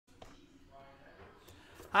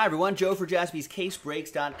Hi everyone, Joe for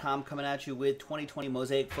jaspyscasebreaks.com coming at you with 2020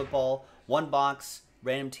 Mosaic Football one box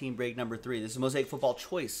random team break number 3. This is Mosaic Football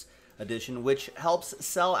Choice Edition, which helps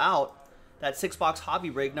sell out that 6-box hobby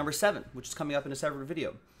break number 7, which is coming up in a separate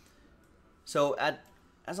video. So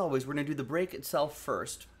as always, we're going to do the break itself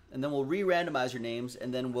first, and then we'll re-randomize your names,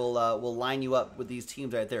 and then we'll line you up with these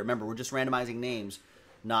teams right there. Remember, we're just randomizing names,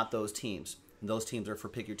 not those teams. And those teams are for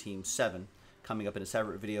Pick Your Team 7, coming up in a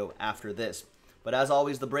separate video after this. But as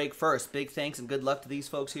always, the break first. Big thanks and good luck to these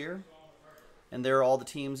folks here. And there are all the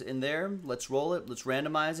teams in there. Let's roll it. Let's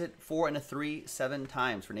randomize it. 4 and a 3, 7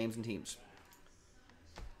 times for names and teams.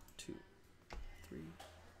 2, 3,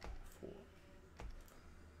 4.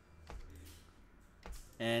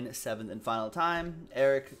 And 7th and final time.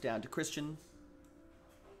 Eric down to Christian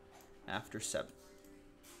after 7.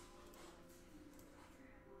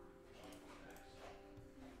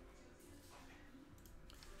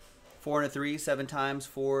 Four and a 3, 7 times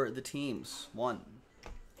for the teams. 1,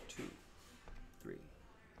 2, 3,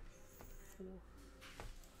 4,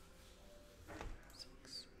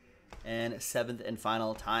 6. And 7th and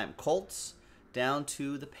final time. Colts down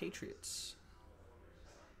to the Patriots.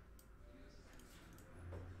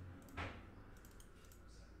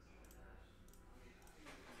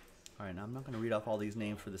 All right, now I'm not going to read off all these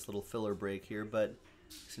names for this little filler break here, but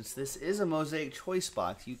since this is a Mosaic choice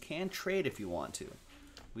box, you can trade if you want to.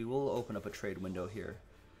 We will open up a trade window here.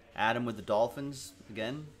 Adam with the Dolphins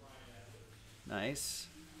again. Nice.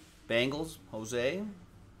 Bengals, Jose.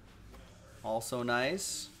 Also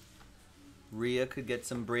nice. Rhea could get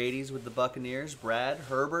some Brady's with the Buccaneers. Brad,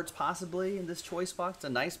 Herbert's possibly in this choice box. It's a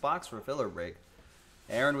nice box for a filler break.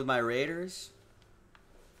 Aaron with my Raiders.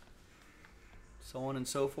 So on and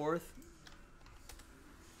so forth.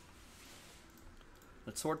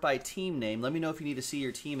 Let's sort by team name. Let me know if you need to see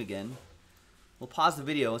your team again. We'll pause the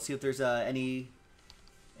video and see if there's any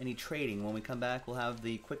trading. When we come back, we'll have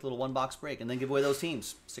the quick little one-box break and then give away those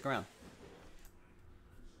teams. Stick around.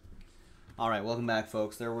 All right, welcome back,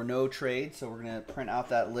 folks. There were no trades, so we're going to print out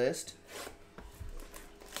that list.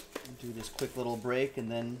 Do this quick little break and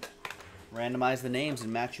then randomize the names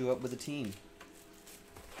and match you up with a team.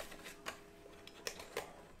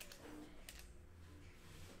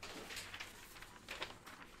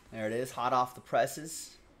 There it is, hot off the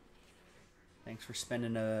presses. Thanks for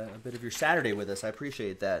spending a bit of your Saturday with us. I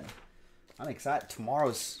appreciate that. I'm excited.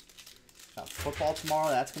 Tomorrow's got football tomorrow.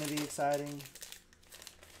 That's going to be exciting.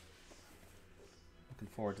 Looking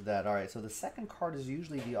forward to that. All right, so the second card is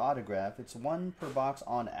usually the autograph. It's 1 per box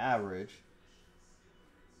on average.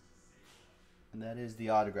 And that is the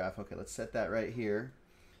autograph. Okay, let's set that right here.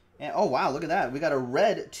 And oh, wow, look at that. We got a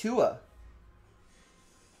red Tua.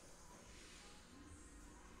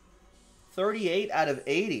 38 out of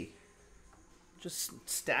 80. Just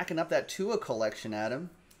stacking up that Tua collection, Adam.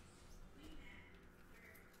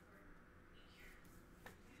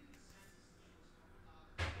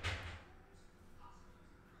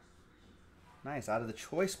 Nice, out of the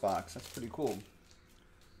choice box. That's pretty cool.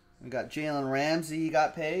 We got Jalen Ramsey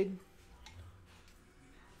got paid.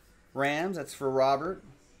 Rams, that's for Robert.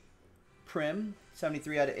 Prim,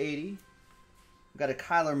 73 out of 80. We got a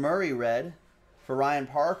Kyler Murray red for Ryan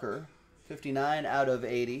Parker, 59 out of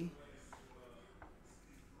 80.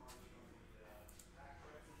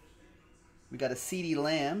 We got a CeeDee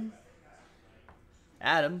Lamb.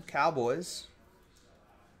 Adam, Cowboys.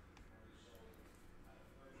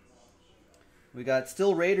 We got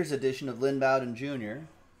still Raiders edition of Lynn Bowden Jr.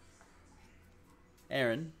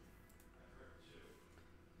 Aaron.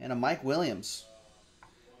 And a Mike Williams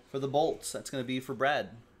for the Bolts. That's going to be for Brad.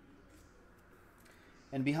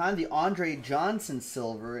 And behind the Andre Johnson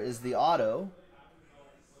silver is the auto.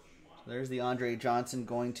 So there's the Andre Johnson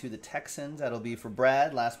going to the Texans. That'll be for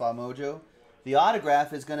Brad, Last Spot Mojo. The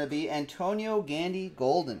autograph is going to be Antonio Gandy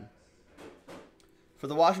Golden for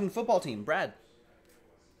the Washington football team. Brad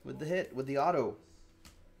with the hit, with the auto.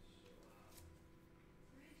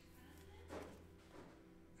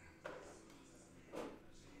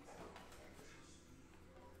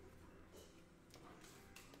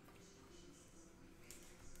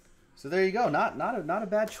 So there you go. Not a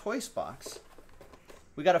bad choice box.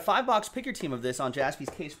 We got a 5-box pick your team of this on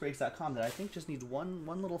jaspyscasebreaks.com that I think just needs one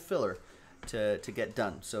little filler to get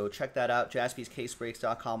done. So check that out,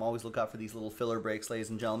 jaspyscasebreaks.com. Always look out for these little filler breaks, ladies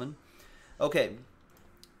and gentlemen. Okay,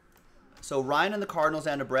 so Ryan and the Cardinals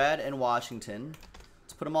down to Brad and Washington.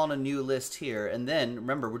 Let's put them all on a new list here. And then,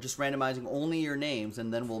 remember, we're just randomizing only your names,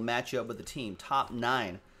 and then we'll match you up with the team. Top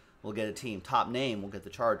 9 will get a team. Top name will get the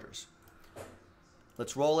Chargers.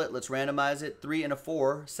 Let's roll it. Let's randomize it. 3 and a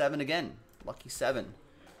 4, 7 again. Lucky 7.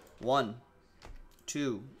 1,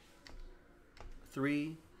 2,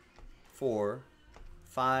 3, 4,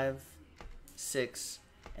 5, 6,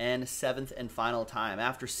 and 7th and final time.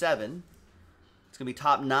 After 7, it's going to be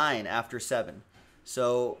top 9 after 7.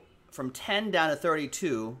 So from 10 down to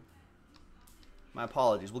 32, my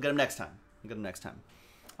apologies. We'll get them next time.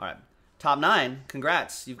 All right. Top 9,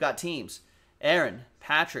 congrats. You've got teams. Aaron,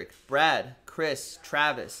 Patrick, Brad, Chris,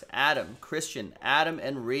 Travis, Adam, Christian, Adam,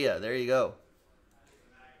 and Rhea. There you go.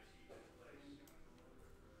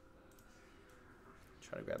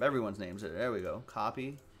 Try to grab everyone's names. There we go.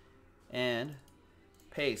 Copy and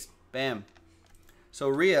paste. Bam. So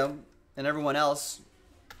Rhea and everyone else.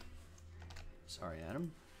 Sorry,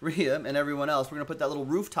 Adam. Rhea and everyone else. We're going to put that little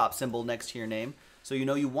rooftop symbol next to your name so you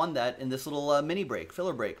know you won that in this little mini break,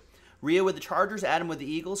 filler break. Rhea with the Chargers, Adam with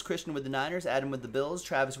the Eagles, Christian with the Niners, Adam with the Bills,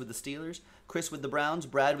 Travis with the Steelers, Chris with the Browns,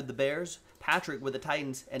 Brad with the Bears, Patrick with the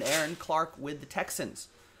Titans, and Aaron Clark with the Texans.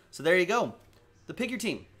 So there you go. The Pick Your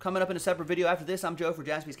Team coming up in a separate video after this. I'm Joe for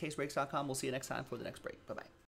JaspysCaseBreaks.com. We'll see you next time for the next break. Bye-bye.